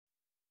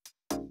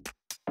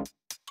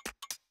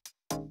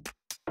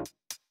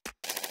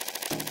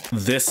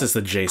This is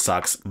the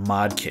JSAUX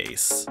mod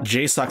case.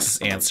 JSAUX's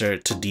answer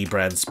to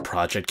Dbrand's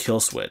Project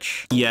Kill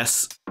Switch.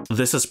 Yes,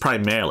 this is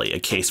primarily a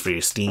case for your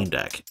Steam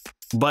Deck,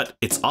 but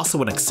it's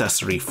also an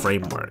accessory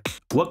framework.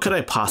 What could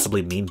I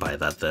possibly mean by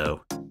that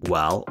though?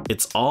 Well,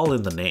 it's all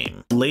in the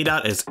name. Laid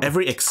out as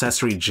every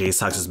accessory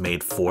JSAUX has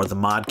made for the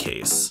mod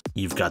case.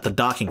 You've got the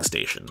docking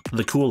station,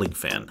 the cooling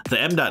fan, the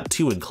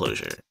M.2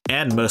 enclosure,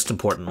 and most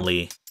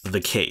importantly,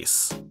 the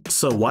case.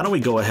 So why don't we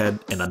go ahead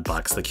and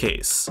unbox the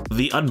case?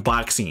 The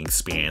unboxing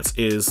experience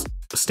is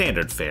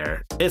standard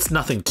fare. It's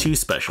nothing too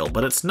special,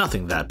 but it's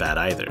nothing that bad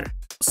either.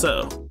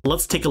 So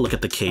let's take a look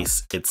at the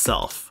case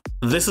itself.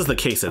 This is the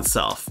case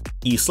itself.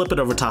 You slip it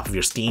over top of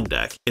your Steam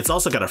Deck. It's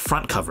also got a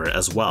front cover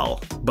as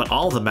well, but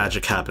all the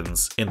magic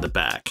happens in the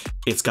back.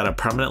 It's got a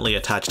permanently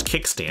attached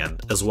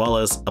kickstand as well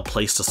as a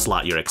place to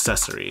slot your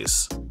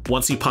accessories.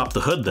 Once you pop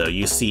the hood though,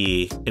 you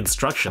see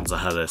instructions on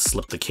how to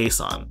slip the case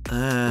on.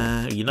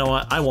 You know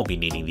what? I won't be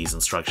needing these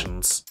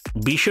instructions.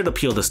 Be sure to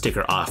peel the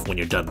sticker off when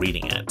you're done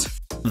reading it.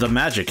 The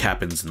magic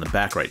happens in the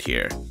back right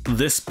here.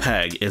 This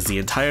peg is the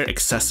entire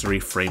accessory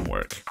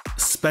framework.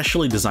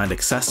 Specially designed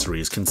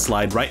accessories can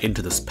slide right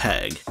into this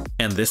peg,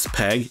 and this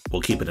peg will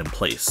keep it in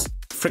place.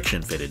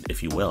 Friction fitted,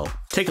 if you will.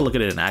 Take a look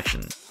at it in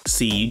action.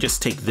 See, you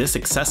just take this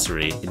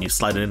accessory and you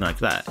slide it in like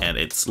that, and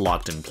it's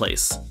locked in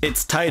place.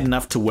 It's tight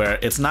enough to where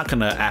it's not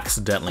gonna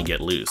accidentally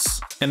get loose.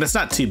 And it's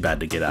not too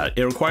bad to get out.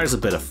 It requires a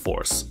bit of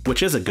force,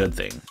 which is a good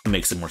thing. It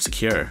makes it more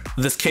secure.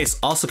 This case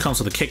also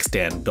comes with a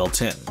kickstand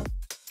built in.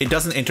 It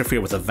doesn't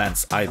interfere with the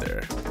vents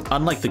either.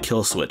 Unlike the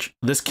kill switch,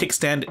 this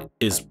kickstand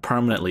is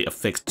permanently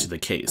affixed to the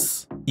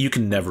case. You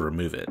can never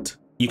remove it.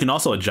 You can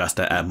also adjust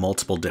it at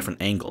multiple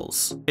different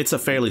angles. It's a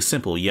fairly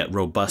simple yet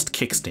robust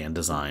kickstand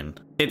design.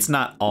 It's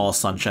not all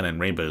sunshine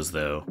and rainbows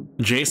though.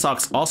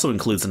 JSAUX also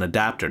includes an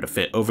adapter to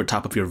fit over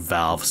top of your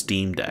Valve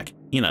Steam Deck,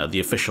 you know,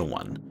 the official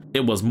one.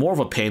 It was more of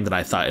a pain than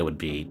I thought it would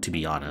be, to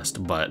be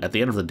honest, but at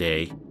the end of the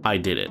day, I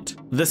did it.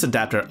 This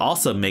adapter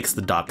also makes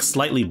the dock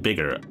slightly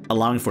bigger,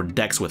 allowing for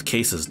decks with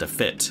cases to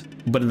fit.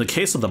 But in the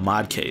case of the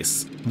mod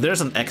case,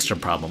 there's an extra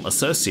problem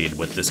associated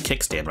with this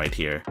kickstand right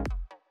here.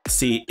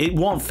 See, it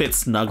won't fit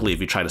snugly if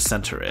you try to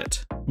center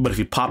it, but if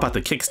you pop out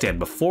the kickstand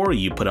before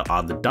you put it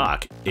on the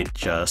dock, it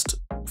just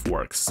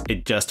works.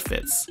 It just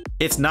fits.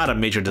 It's not a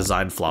major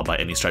design flaw by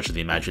any stretch of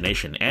the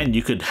imagination, and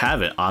you could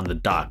have it on the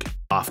dock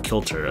off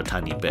kilter a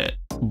tiny bit,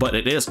 but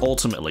it is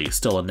ultimately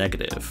still a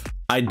negative.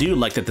 I do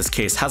like that this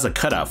case has a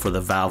cutout for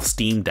the Valve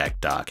Steam Deck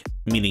dock,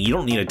 meaning you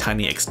don't need a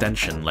tiny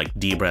extension like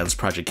Dbrand's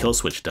Project Kill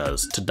Switch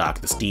does to dock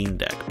the Steam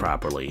Deck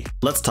properly.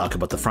 Let's talk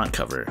about the front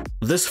cover.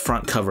 This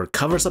front cover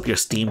covers up your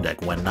Steam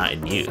Deck when not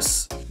in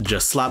use.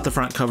 Just slap the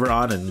front cover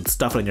on and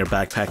stuff it in your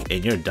backpack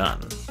and you're done.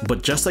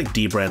 But just like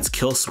Dbrand's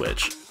Kill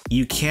Switch,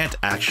 you can't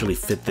actually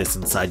fit this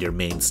inside your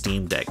main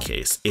Steam Deck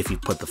case if you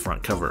put the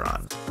front cover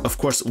on. Of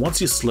course,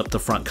 once you slip the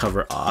front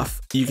cover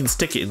off, you can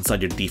stick it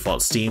inside your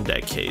default Steam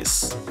Deck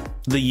case.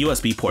 The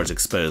USB port is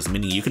exposed,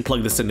 meaning you can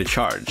plug this in to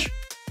charge.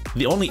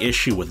 The only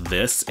issue with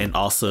this and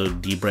also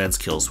Dbrand's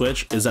Kill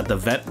Switch is that the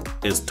vent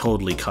is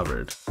totally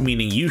covered,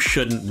 meaning you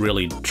shouldn't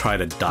really try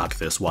to dock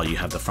this while you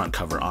have the front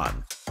cover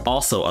on.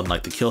 Also,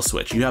 unlike the Kill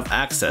Switch, you have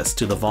access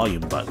to the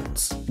volume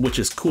buttons, which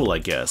is cool I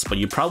guess, but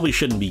you probably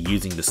shouldn't be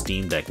using the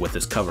Steam Deck with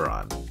this cover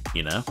on,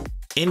 you know?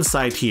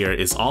 Inside here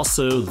is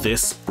also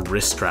this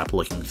wrist strap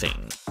looking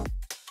thing.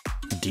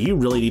 Do you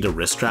really need a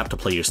wrist strap to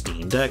play your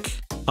Steam Deck?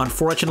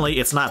 Unfortunately,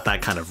 it's not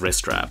that kind of wrist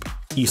strap.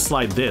 You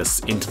slide this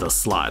into the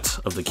slot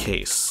of the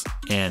case,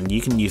 and you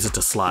can use it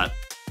to slot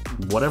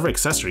whatever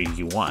accessory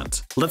you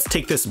want. Let's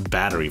take this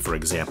battery for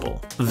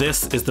example.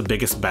 This is the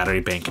biggest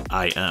battery bank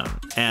I own,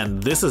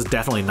 and this is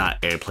definitely not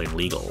airplane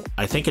legal.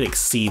 I think it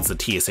exceeds the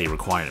TSA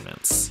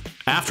requirements.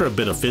 After a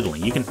bit of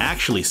fiddling, you can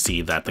actually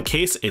see that the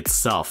case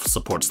itself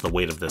supports the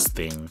weight of this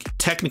thing.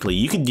 Technically,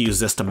 you could use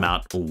this to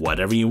mount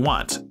whatever you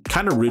want.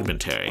 Kinda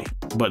rudimentary,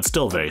 but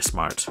still very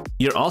smart.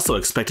 You're also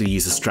expected to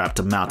use a strap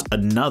to mount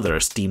another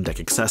Steam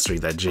Deck accessory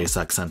that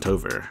JSAUX sent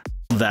over.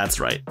 That's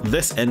right,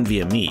 this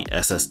NVMe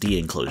SSD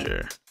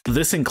enclosure.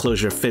 This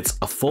enclosure fits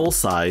a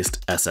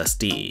full-sized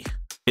SSD.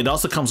 It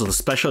also comes with a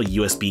special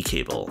USB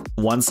cable.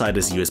 One side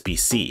is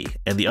USB-C,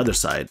 and the other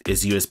side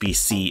is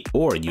USB-C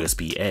or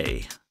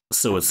USB-A.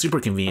 So it's super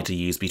convenient to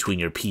use between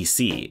your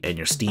PC and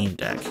your Steam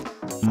Deck.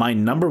 My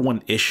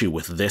 #1 issue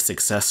with this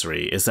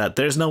accessory is that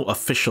there's no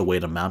official way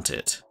to mount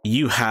it.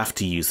 You have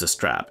to use the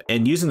strap,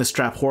 and using the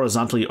strap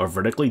horizontally or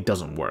vertically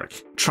doesn't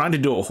work. Trying to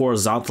do it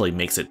horizontally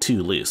makes it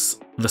too loose.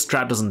 The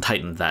strap doesn't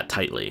tighten that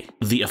tightly.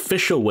 The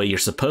official way you're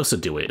supposed to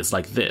do it is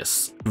like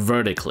this,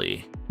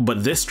 vertically.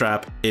 But this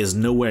strap is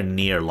nowhere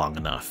near long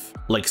enough.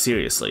 Like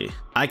seriously,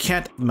 I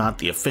can't mount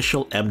the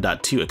official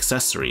M.2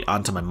 accessory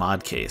onto my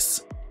mod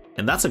case.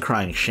 And that's a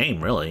crying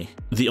shame, really.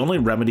 The only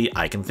remedy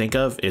I can think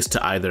of is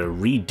to either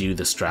redo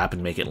the strap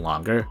and make it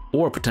longer,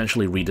 or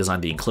potentially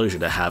redesign the enclosure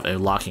to have a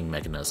locking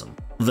mechanism.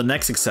 The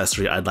next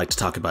accessory I'd like to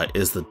talk about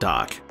is the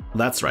dock.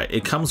 That's right,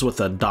 it comes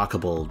with a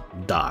dockable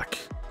dock,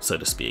 so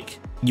to speak.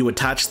 You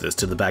attach this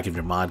to the back of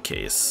your mod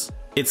case.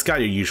 It's got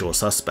your usual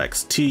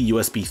suspects, 2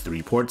 USB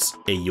 3 ports,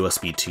 a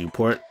USB 2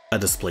 port, a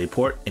display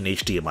port, an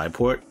HDMI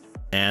port,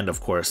 and of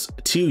course,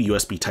 2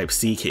 USB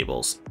Type-C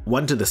cables,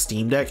 one to the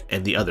Steam Deck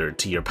and the other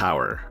to your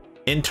power.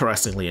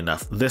 Interestingly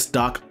enough, this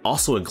dock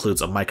also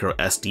includes a micro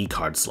SD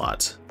card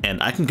slot,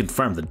 and I can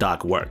confirm the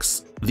dock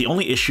works. The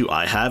only issue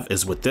I have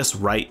is with this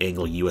right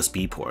angle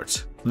USB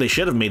port. They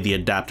should have made the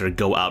adapter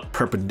go out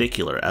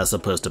perpendicular as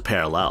opposed to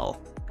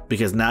parallel,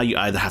 because now you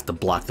either have to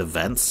block the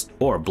vents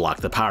or block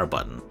the power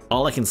button.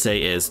 All I can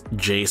say is,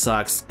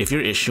 JSAUX, if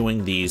you're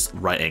issuing these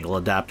right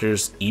angle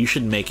adapters, you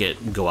should make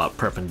it go out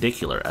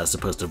perpendicular as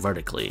opposed to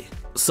vertically.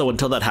 So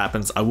until that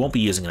happens, I won't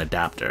be using an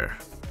adapter.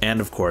 And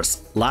of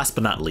course, last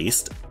but not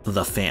least,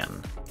 the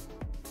fan.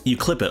 You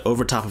clip it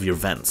over top of your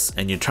vents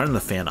and you turn the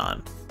fan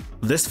on.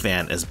 This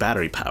fan is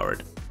battery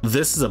powered.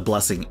 This is a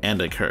blessing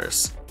and a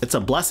curse. It's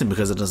a blessing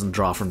because it doesn't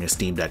draw from your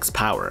Steam Deck's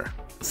power.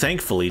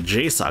 Thankfully,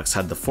 JSAUX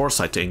had the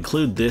foresight to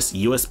include this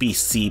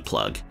USB-C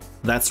plug.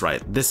 That's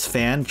right, this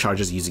fan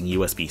charges using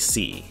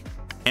USB-C.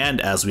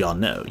 And as we all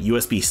know,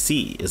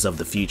 USB-C is of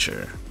the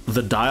future.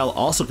 The dial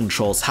also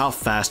controls how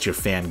fast your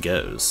fan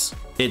goes.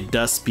 It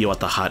does spew out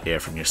the hot air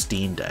from your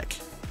Steam Deck.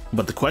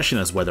 But the question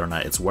is whether or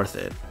not it's worth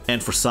it.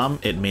 And for some,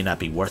 it may not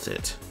be worth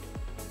it.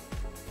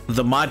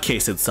 The mod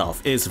case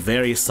itself is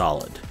very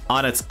solid.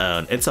 On its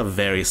own, it's a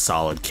very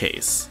solid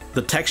case.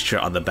 The texture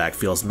on the back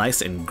feels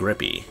nice and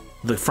grippy.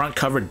 The front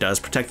cover does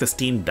protect the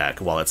Steam Deck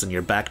while it's in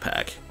your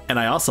backpack. And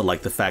I also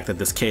like the fact that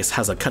this case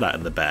has a cutout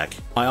in the back.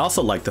 I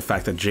also like the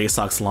fact that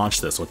JSAUX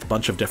launched this with a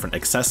bunch of different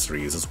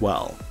accessories as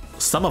well,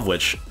 some of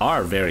which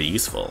are very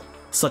useful,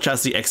 such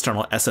as the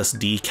external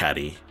SSD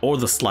caddy or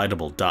the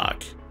slidable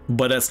dock.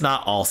 But it's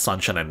not all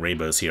sunshine and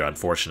rainbows here,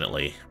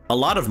 unfortunately. A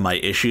lot of my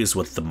issues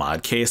with the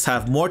mod case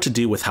have more to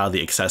do with how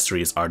the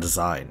accessories are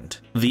designed.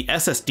 The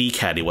SSD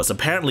caddy was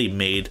apparently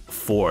made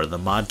for the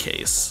mod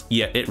case,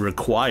 yet it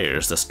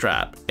requires the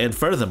strap, and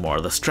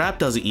furthermore, the strap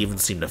doesn't even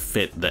seem to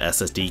fit the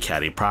SSD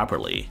caddy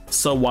properly.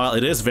 So while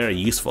it is very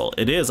useful,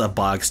 it is a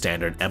bog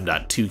standard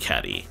M.2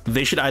 caddy.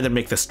 They should either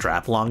make the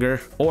strap longer,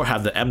 or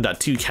have the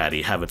M.2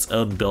 caddy have its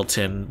own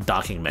built-in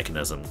docking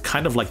mechanism,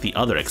 kind of like the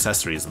other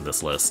accessories in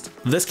this list.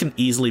 This can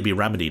easily be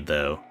remedied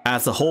though,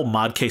 as the whole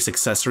mod case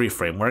accessory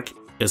framework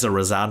is a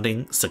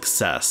resounding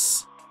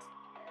success.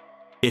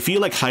 If you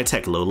like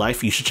high-tech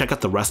lowlife, you should check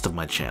out the rest of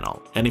my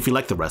channel. And if you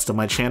like the rest of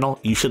my channel,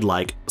 you should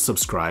like,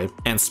 subscribe,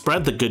 and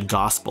spread the good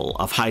gospel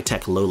of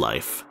high-tech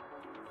lowlife.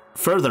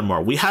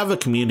 Furthermore, we have a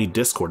community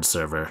Discord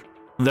server.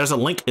 There's a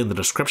link in the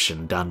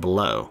description down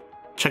below.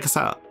 Check us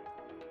out.